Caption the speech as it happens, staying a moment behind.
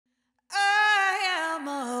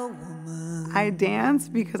I dance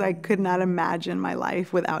because I could not imagine my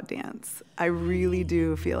life without dance. I really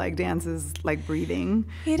do feel like dance is like breathing.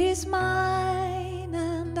 It is mine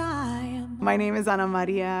and I am. My name is Ana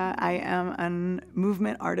Maria. I am a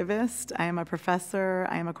movement artivist. I am a professor.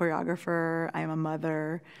 I am a choreographer. I am a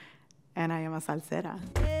mother. And I am a salsera.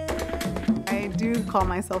 I do call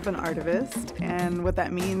myself an artivist, and what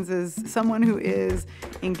that means is someone who is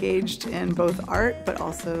engaged in both art, but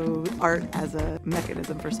also art as a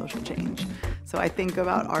mechanism for social change. So I think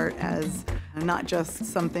about art as not just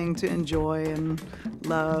something to enjoy and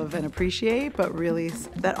love and appreciate, but really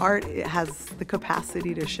that art has the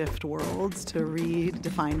capacity to shift worlds, to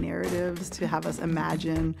redefine narratives, to have us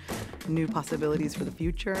imagine new possibilities for the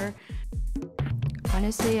future.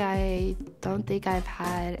 Honestly, I don't think I've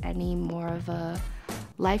had any more of a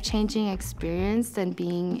life-changing experience than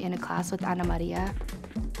being in a class with Ana Maria.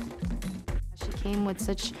 She came with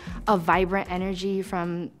such a vibrant energy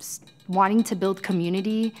from wanting to build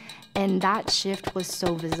community, and that shift was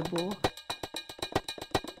so visible.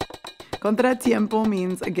 Contra-Tiempo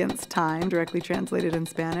means against time, directly translated in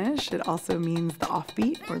Spanish. It also means the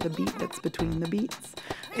offbeat, or the beat that's between the beats.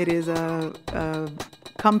 It is a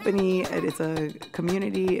company, it's a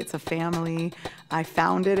community, it's a family. I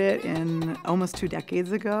founded it in almost 2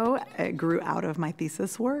 decades ago. It grew out of my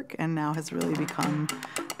thesis work and now has really become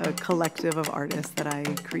a collective of artists that I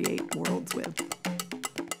create worlds with.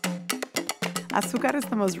 Azúcar is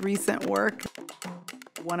the most recent work.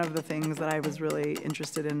 One of the things that I was really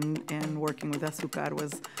interested in working with Azúcar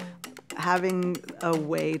was having a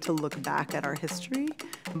way to look back at our history,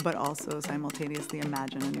 but also simultaneously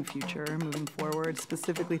imagine a new future moving forward,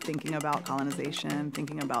 specifically thinking about colonization,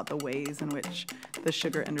 thinking about the ways in which the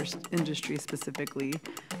sugar industry specifically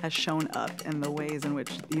has shown up in the ways in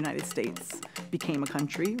which the United States became a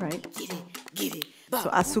country, right? So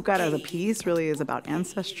Azúcar as a piece really is about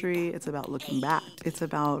ancestry, it's about looking back, it's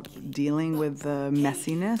about dealing with the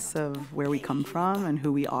messiness of where we come from and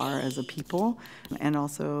who we are as a people, and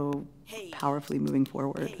also powerfully moving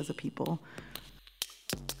forward as a people.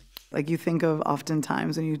 Like you think of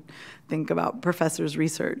oftentimes when you think about professors'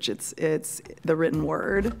 research, it's the written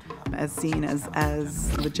word as seen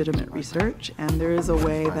as legitimate research. And there is a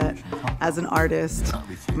way that as an artist,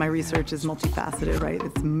 my research is multifaceted, right?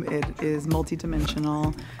 It is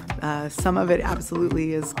multidimensional. Some of it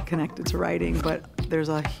absolutely is connected to writing, but there's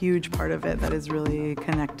a huge part of it that is really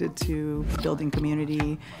connected to building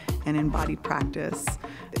community and embodied practice.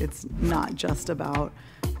 It's not just about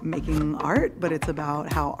making art, but it's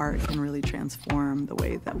about how art can really transform the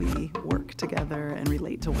way that we work together and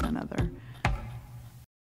relate to one another.